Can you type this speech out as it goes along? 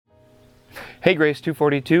Hey Grace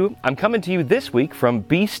 242, I'm coming to you this week from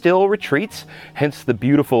Be Still Retreats, hence the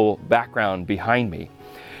beautiful background behind me.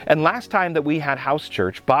 And last time that we had house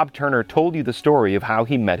church, Bob Turner told you the story of how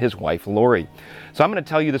he met his wife Lori. So I'm going to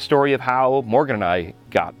tell you the story of how Morgan and I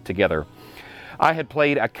got together. I had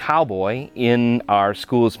played a cowboy in our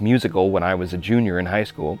school's musical when I was a junior in high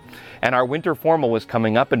school, and our winter formal was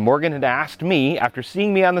coming up, and Morgan had asked me, after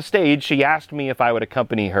seeing me on the stage, she asked me if I would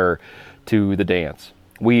accompany her to the dance.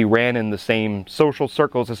 We ran in the same social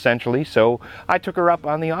circles essentially, so I took her up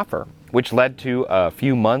on the offer, which led to a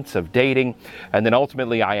few months of dating, and then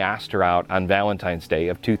ultimately I asked her out on Valentine's Day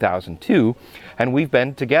of 2002, and we've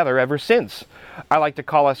been together ever since. I like to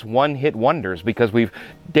call us one-hit wonders because we've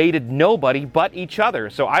dated nobody but each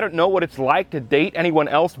other, so I don't know what it's like to date anyone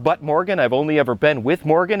else but Morgan. I've only ever been with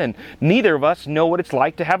Morgan, and neither of us know what it's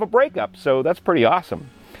like to have a breakup, so that's pretty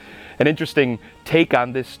awesome. An interesting take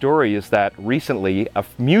on this story is that recently a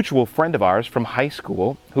mutual friend of ours from high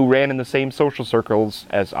school who ran in the same social circles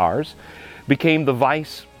as ours became the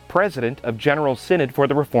vice president of General Synod for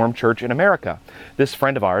the Reformed Church in America. This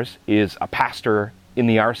friend of ours is a pastor in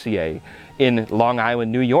the RCA in Long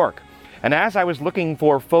Island, New York. And as I was looking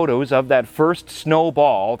for photos of that first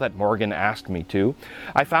snowball that Morgan asked me to,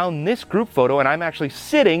 I found this group photo, and I'm actually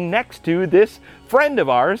sitting next to this friend of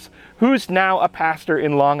ours who's now a pastor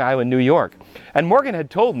in Long Island, New York. And Morgan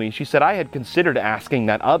had told me, she said, I had considered asking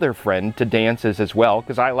that other friend to dances as well,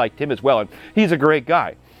 because I liked him as well, and he's a great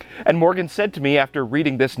guy. And Morgan said to me after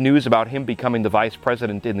reading this news about him becoming the vice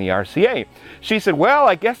president in the RCA, she said, well,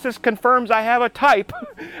 I guess this confirms I have a type,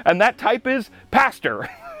 and that type is pastor.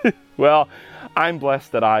 Well, I'm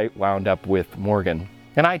blessed that I wound up with Morgan.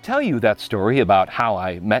 And I tell you that story about how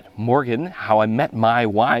I met Morgan, how I met my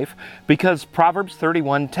wife, because Proverbs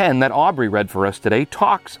 31:10 that Aubrey read for us today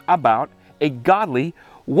talks about a godly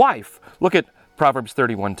wife. Look at Proverbs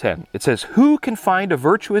 31:10. It says, "Who can find a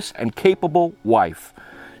virtuous and capable wife?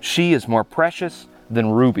 She is more precious than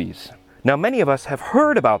rubies." Now, many of us have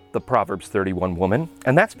heard about the Proverbs 31 woman,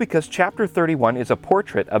 and that's because chapter 31 is a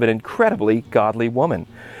portrait of an incredibly godly woman.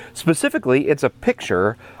 Specifically, it's a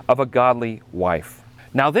picture of a godly wife.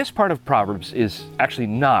 Now, this part of Proverbs is actually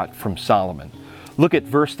not from Solomon. Look at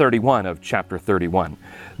verse 31 of chapter 31.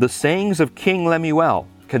 "The sayings of King Lemuel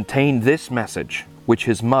contain this message, which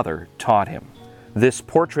his mother taught him." This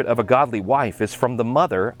portrait of a godly wife is from the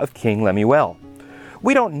mother of King Lemuel.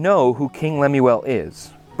 We don't know who King Lemuel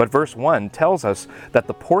is, but verse 1 tells us that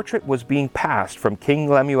the portrait was being passed from King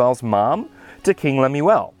Lemuel's mom to King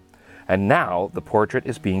Lemuel. And now the portrait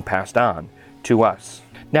is being passed on to us.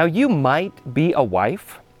 Now you might be a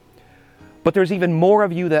wife, but there's even more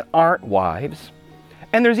of you that aren't wives,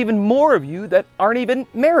 and there's even more of you that aren't even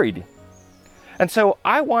married. And so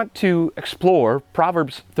I want to explore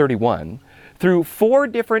Proverbs 31 through 4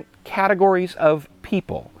 different categories of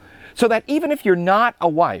people, so that even if you're not a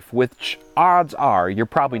wife, which odds are you're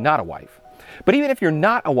probably not a wife, but even if you're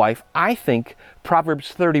not a wife, I think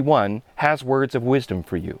Proverbs 31 has words of wisdom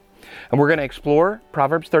for you. And we're going to explore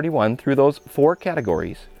Proverbs 31 through those 4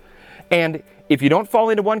 categories. And if you don't fall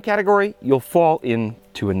into one category, you'll fall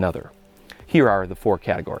into another. Here are the 4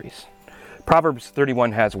 categories. Proverbs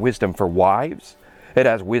 31 has wisdom for wives. It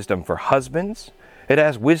has wisdom for husbands. It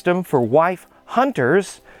has wisdom for wife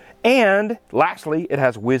hunters. And lastly, it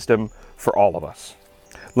has wisdom for all of us.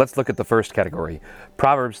 Let's look at the first category.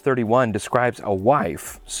 Proverbs 31 describes a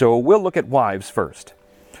wife, so we'll look at wives first.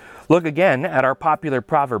 Look again at our popular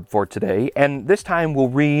proverb for today, and this time we'll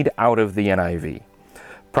read out of the NIV.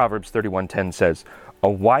 Proverbs 31:10 says, "A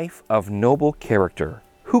wife of noble character,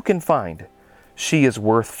 who can find? She is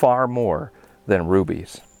worth far more than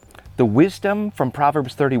rubies." The wisdom from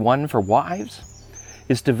Proverbs 31 for wives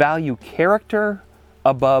is to value character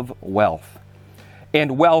above wealth.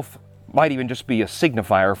 And wealth might even just be a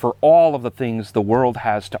signifier for all of the things the world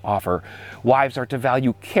has to offer. Wives are to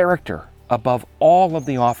value character above all of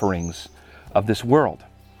the offerings of this world.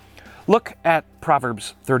 Look at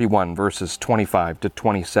Proverbs 31, verses 25 to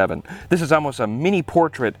 27. This is almost a mini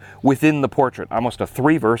portrait within the portrait, almost a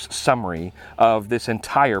 3-verse summary of this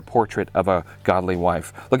entire portrait of a godly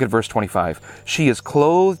wife. Look at verse 25. "She is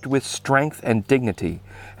clothed with strength and dignity,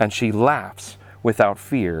 and she laughs without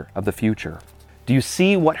fear of the future." Do you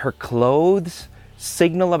see what her clothes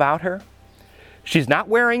signal about her? She's not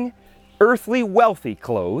wearing earthly wealthy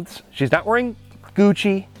clothes. She's not wearing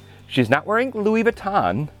Gucci. She's not wearing Louis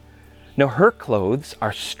Vuitton. No, her clothes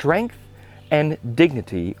are strength and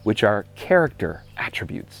dignity, which are character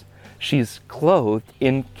attributes. She's clothed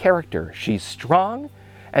in character. She's strong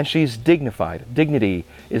and she's dignified. Dignity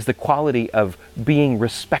is the quality of being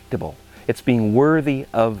respectable. It's being worthy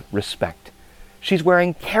of respect. She's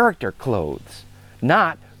wearing character clothes,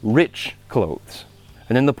 not rich clothes.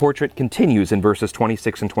 And then the portrait continues in verses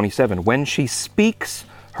 26 and 27. When she speaks,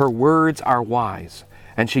 her words are wise,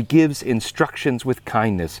 and she gives instructions with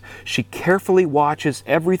kindness. She carefully watches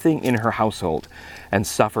everything in her household and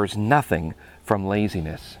suffers nothing from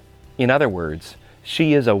laziness. In other words,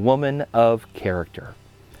 she is a woman of character.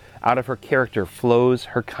 Out of her character flows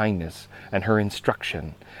her kindness and her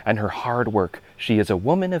instruction and her hard work. She is a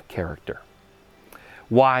woman of character.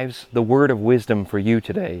 Wives, the word of wisdom for you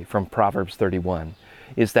today from Proverbs 31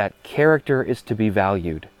 is that character is to be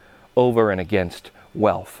valued over and against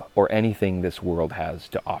wealth or anything this world has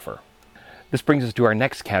to offer. This brings us to our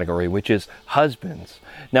next category, which is husbands.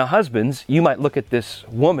 Now, husbands, you might look at this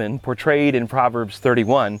woman portrayed in Proverbs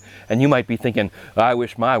 31, and you might be thinking, I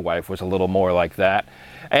wish my wife was a little more like that.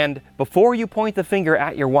 And before you point the finger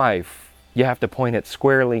at your wife, you have to point it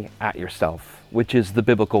squarely at yourself, which is the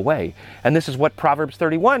biblical way. And this is what Proverbs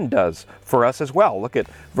 31 does for us as well. Look at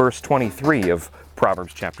verse 23 of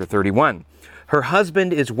Proverbs chapter 31. Her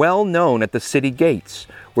husband is well known at the city gates,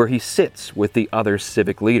 where he sits with the other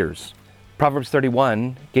civic leaders. Proverbs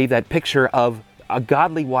 31 gave that picture of a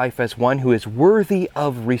godly wife as one who is worthy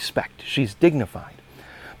of respect. She's dignified.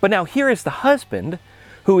 But now here is the husband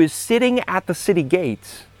who is sitting at the city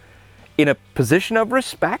gates in a position of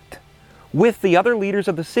respect with the other leaders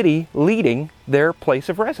of the city leading their place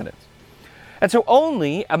of residence. And so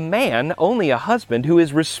only a man, only a husband who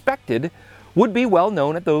is respected would be well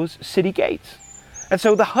known at those city gates. And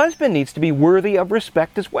so the husband needs to be worthy of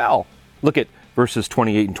respect as well. Look at verses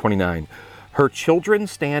 28 and 29. Her children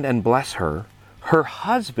stand and bless her. Her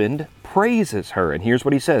husband praises her. And here's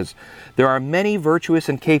what he says. There are many virtuous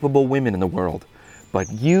and capable women in the world,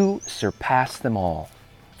 but you surpass them all.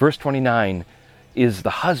 Verse 29 is the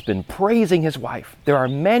husband praising his wife. There are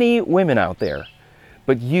many women out there,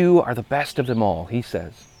 but you are the best of them all, he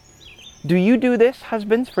says. Do you do this,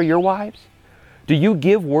 husbands, for your wives? Do you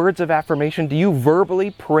give words of affirmation? Do you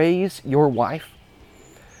verbally praise your wife?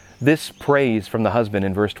 This praise from the husband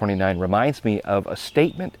in verse 29 reminds me of a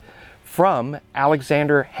statement from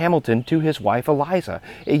Alexander Hamilton to his wife Eliza.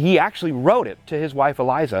 He actually wrote it to his wife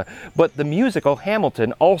Eliza, but the musical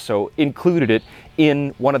Hamilton also included it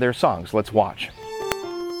in one of their songs. Let's watch.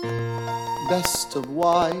 Best of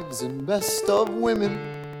wives and best of women.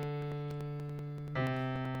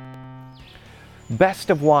 Best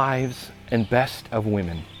of wives and best of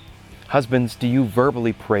women. Husbands, do you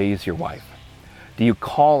verbally praise your wife? Do you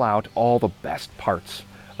call out all the best parts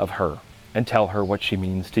of her and tell her what she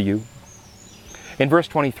means to you? In verse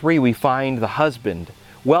 23, we find the husband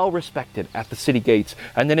well respected at the city gates.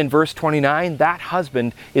 And then in verse 29, that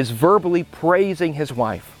husband is verbally praising his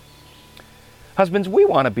wife. Husbands, we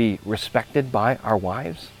want to be respected by our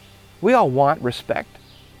wives. We all want respect.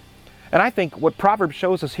 And I think what Proverbs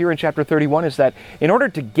shows us here in chapter 31 is that in order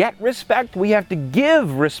to get respect, we have to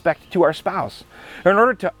give respect to our spouse. In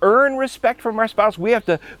order to earn respect from our spouse, we have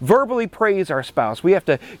to verbally praise our spouse. We have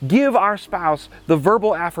to give our spouse the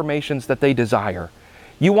verbal affirmations that they desire.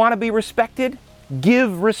 You want to be respected?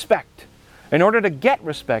 Give respect. In order to get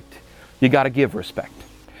respect, you got to give respect.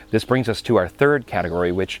 This brings us to our third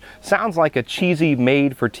category, which sounds like a cheesy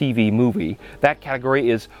made-for-TV movie. That category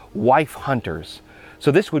is wife hunters. So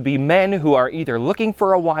this would be men who are either looking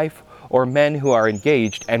for a wife or men who are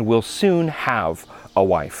engaged and will soon have a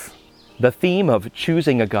wife. The theme of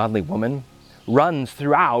choosing a godly woman runs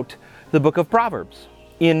throughout the book of Proverbs.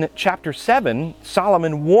 In chapter 7,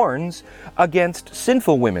 Solomon warns against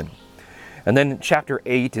sinful women. And then chapter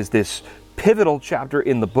 8 is this pivotal chapter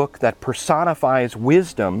in the book that personifies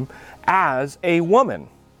wisdom as a woman,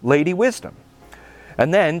 Lady Wisdom.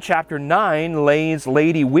 And then chapter 9 lays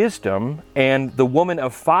Lady Wisdom and the woman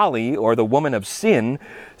of folly or the woman of sin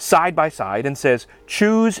side by side and says,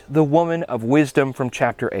 choose the woman of wisdom from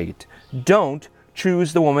chapter 8. Don't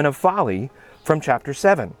choose the woman of folly from chapter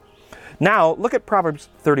 7. Now look at Proverbs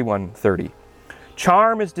 31:30.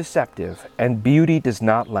 Charm is deceptive and beauty does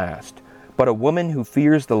not last, but a woman who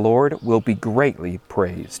fears the Lord will be greatly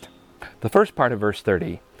praised. The first part of verse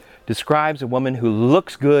 30 describes a woman who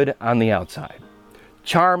looks good on the outside.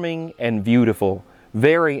 Charming and beautiful,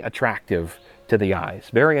 very attractive to the eyes,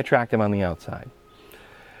 very attractive on the outside.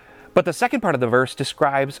 But the second part of the verse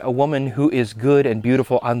describes a woman who is good and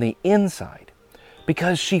beautiful on the inside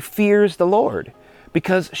because she fears the Lord,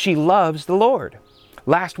 because she loves the Lord.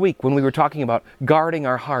 Last week when we were talking about guarding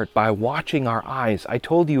our heart by watching our eyes, I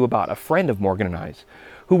told you about a friend of Morgan and I's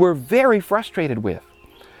who we're very frustrated with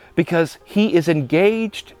because he is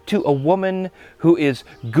engaged to a woman who is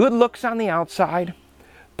good looks on the outside,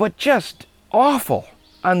 but just awful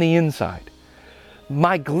on the inside.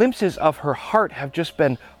 my glimpses of her heart have just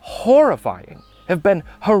been horrifying, have been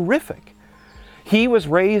horrific. He was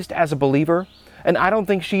raised as a believer, and I don't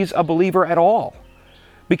think she's a believer at all,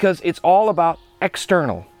 because it's all about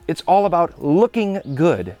external. It's all about looking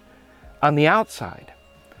good on the outside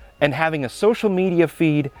and having a social media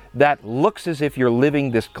feed that looks as if you're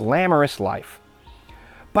living this glamorous life.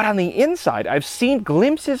 But on the inside, I've seen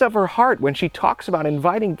glimpses of her heart when she talks about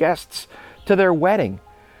inviting guests to their wedding.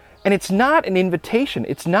 And it's not an invitation.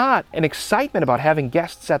 It's not an excitement about having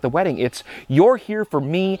guests at the wedding. It's, you're here for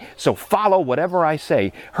me, so follow whatever I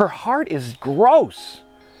say. Her heart is gross.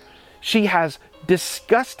 She has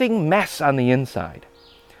disgusting mess on the inside.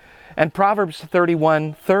 And Proverbs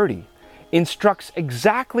 31:30 instructs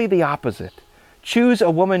exactly the opposite. Choose a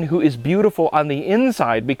woman who is beautiful on the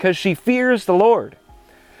inside because she fears the Lord.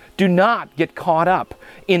 Do not get caught up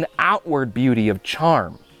in outward beauty of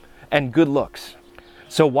charm and good looks.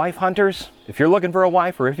 So wife hunters, if you're looking for a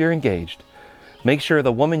wife or if you're engaged, make sure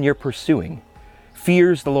the woman you're pursuing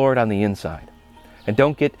fears the Lord on the inside. And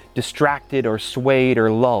don't get distracted or swayed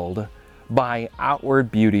or lulled by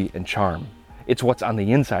outward beauty and charm. It's what's on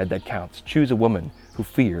the inside that counts. Choose a woman who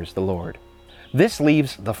fears the Lord. This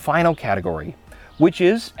leaves the final category, which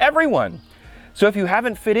is everyone. So if you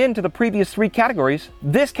haven't fit into the previous 3 categories,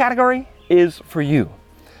 this category is for you.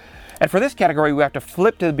 And for this category, we have to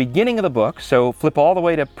flip to the beginning of the book. So flip all the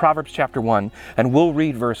way to Proverbs chapter 1, and we'll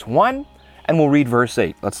read verse 1 and we'll read verse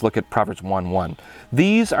 8. Let's look at Proverbs 1:1.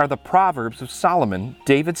 These are the Proverbs of Solomon,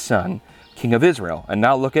 David's son, king of Israel. And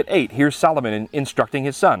now look at 8. Here's Solomon instructing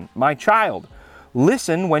his son. My child,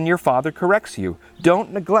 listen when your father corrects you.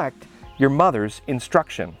 Don't neglect your mother's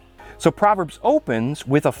instruction. So Proverbs opens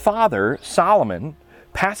with a father, Solomon,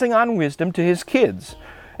 passing on wisdom to his kids.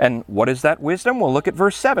 And what is that wisdom? Well, look at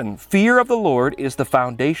verse 7. Fear of the Lord is the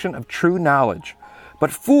foundation of true knowledge, but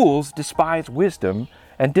fools despise wisdom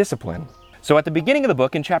and discipline. So at the beginning of the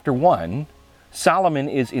book, in chapter 1, Solomon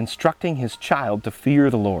is instructing his child to fear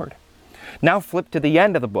the Lord. Now flip to the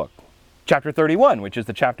end of the book, chapter 31, which is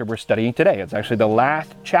the chapter we're studying today. It's actually the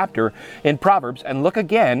last chapter in Proverbs. And look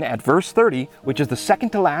again at verse 30, which is the second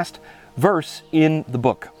to last verse in the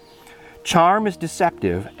book. Charm is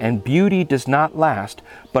deceptive and beauty does not last,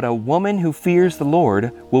 but a woman who fears the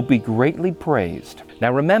Lord will be greatly praised.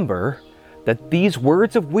 Now remember that these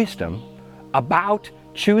words of wisdom about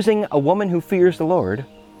choosing a woman who fears the Lord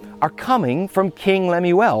are coming from King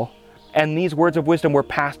Lemuel, and these words of wisdom were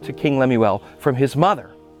passed to King Lemuel from his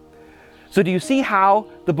mother. So do you see how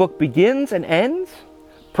the book begins and ends?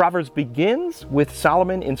 Proverbs begins with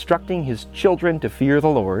Solomon instructing his children to fear the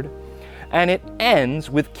Lord, and it ends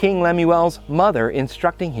with King Lemuel's mother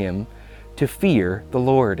instructing him to fear the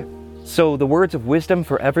Lord. So the words of wisdom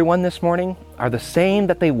for everyone this morning are the same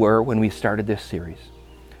that they were when we started this series,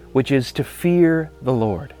 which is to fear the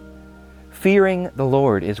Lord. Fearing the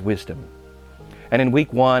Lord is wisdom. And in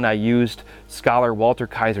week 1, I used scholar Walter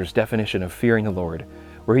Kaiser's definition of fearing the Lord,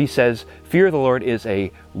 where he says, fear of the Lord is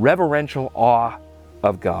a reverential awe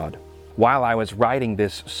of God. While I was writing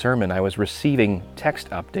this sermon, I was receiving text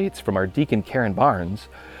updates from our deacon Karen Barnes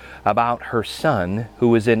about her son who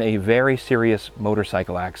was in a very serious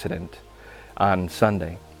motorcycle accident on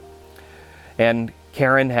Sunday. And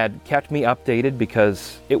Karen had kept me updated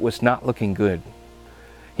because it was not looking good.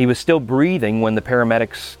 He was still breathing when the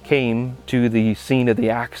paramedics came to the scene of the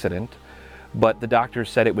accident, but the doctors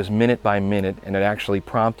said it was minute by minute, and it actually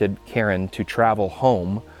prompted Karen to travel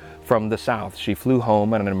home from the south. She flew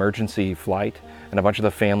home on an emergency flight, and a bunch of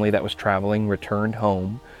the family that was traveling returned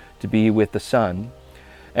home to be with the son.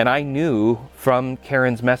 And I knew from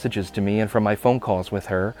Karen's messages to me and from my phone calls with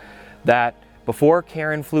her that before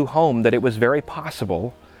Karen flew home that it was very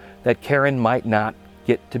possible that Karen might not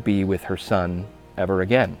get to be with her son ever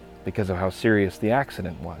again because of how serious the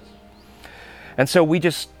accident was. And so we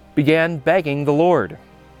just began begging the Lord.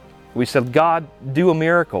 We said, God, do a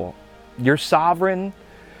miracle. You're sovereign.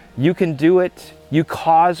 You can do it. You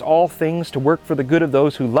cause all things to work for the good of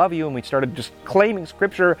those who love you. And we started just claiming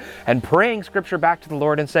Scripture and praying Scripture back to the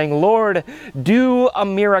Lord and saying, Lord, do a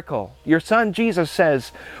miracle. Your son Jesus says,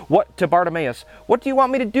 what to Bartimaeus, what do you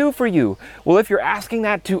want me to do for you? Well, if you're asking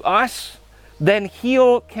that to us, then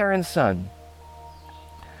heal Karen's son.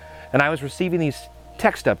 And I was receiving these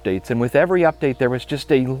text updates, and with every update there was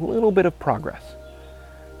just a little bit of progress.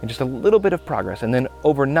 And just a little bit of progress. And then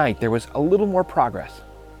overnight there was a little more progress.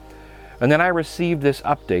 And then I received this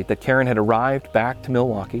update that Karen had arrived back to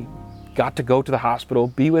Milwaukee, got to go to the hospital,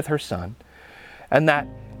 be with her son, and that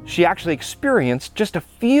she actually experienced just a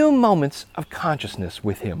few moments of consciousness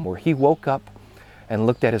with him, where he woke up and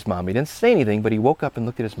looked at his mom. He didn't say anything, but he woke up and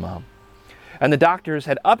looked at his mom. And the doctors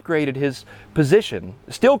had upgraded his position,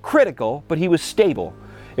 still critical, but he was stable.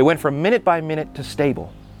 It went from minute by minute to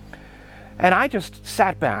stable. And I just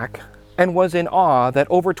sat back and was in awe that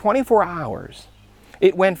over 24 hours,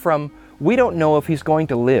 it went from, we don't know if he's going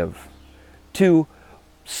to live, to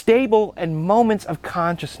stable and moments of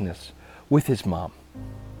consciousness with his mom.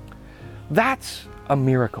 That's a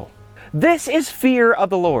miracle. This is fear of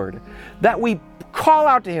the Lord, that we call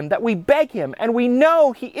out to him, that we beg him, and we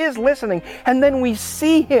know he is listening, and then we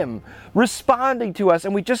see him responding to us,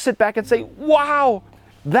 and we just sit back and say, wow,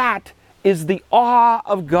 that is the awe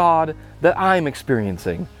of God that I'm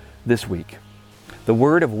experiencing this week. The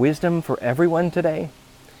word of wisdom for everyone today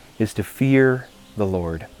is to fear the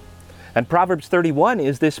Lord. And Proverbs 31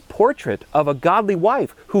 is this portrait of a godly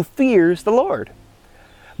wife who fears the Lord.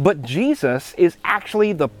 But Jesus is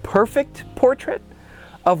actually the perfect portrait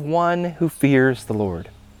of one who fears the Lord.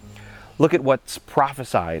 Look at what's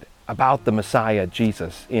prophesied about the Messiah,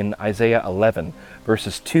 Jesus, in Isaiah 11,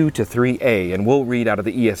 verses 2 to 3a, and we'll read out of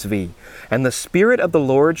the ESV. And the Spirit of the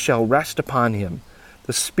Lord shall rest upon him,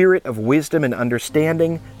 the Spirit of wisdom and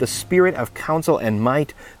understanding, the Spirit of counsel and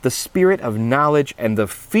might, the Spirit of knowledge and the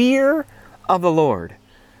fear of the Lord.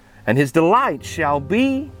 And his delight shall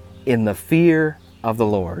be in the fear of the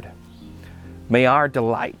Lord. May our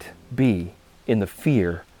delight be in the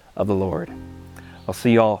fear of the Lord. I'll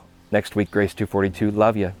see you all next week, Grace 242.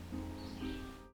 Love you.